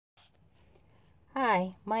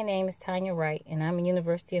Hi, my name is Tanya Wright, and I'm a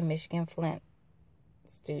University of Michigan Flint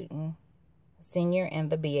student, senior in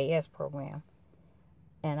the BAS program.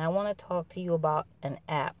 And I want to talk to you about an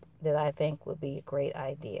app that I think would be a great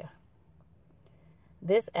idea.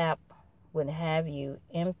 This app would have you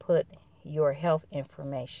input your health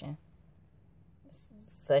information,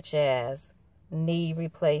 such as knee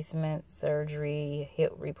replacement surgery,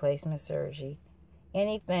 hip replacement surgery,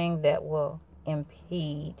 anything that will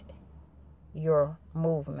impede your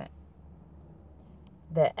movement.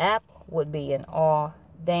 The app would be an all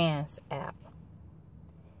dance app.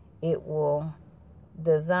 It will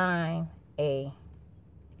design a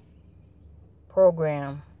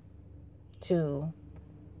program to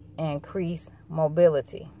increase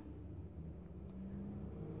mobility.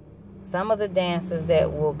 Some of the dances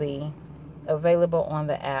that will be available on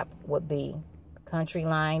the app would be country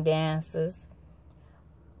line dances,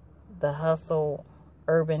 the hustle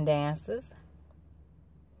urban dances.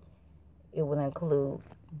 It would include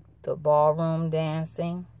the ballroom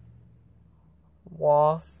dancing,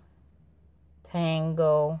 waltz,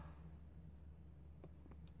 tango.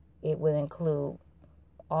 It would include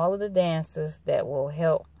all of the dances that will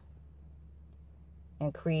help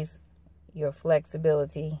increase your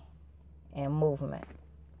flexibility and movement.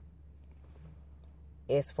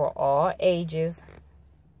 It's for all ages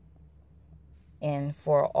and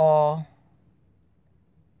for all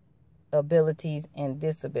abilities and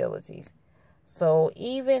disabilities. So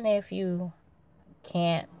even if you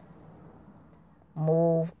can't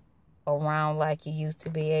move around like you used to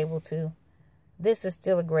be able to, this is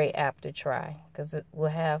still a great app to try because it will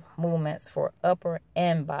have movements for upper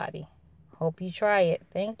and body. Hope you try it.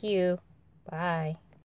 Thank you. Bye.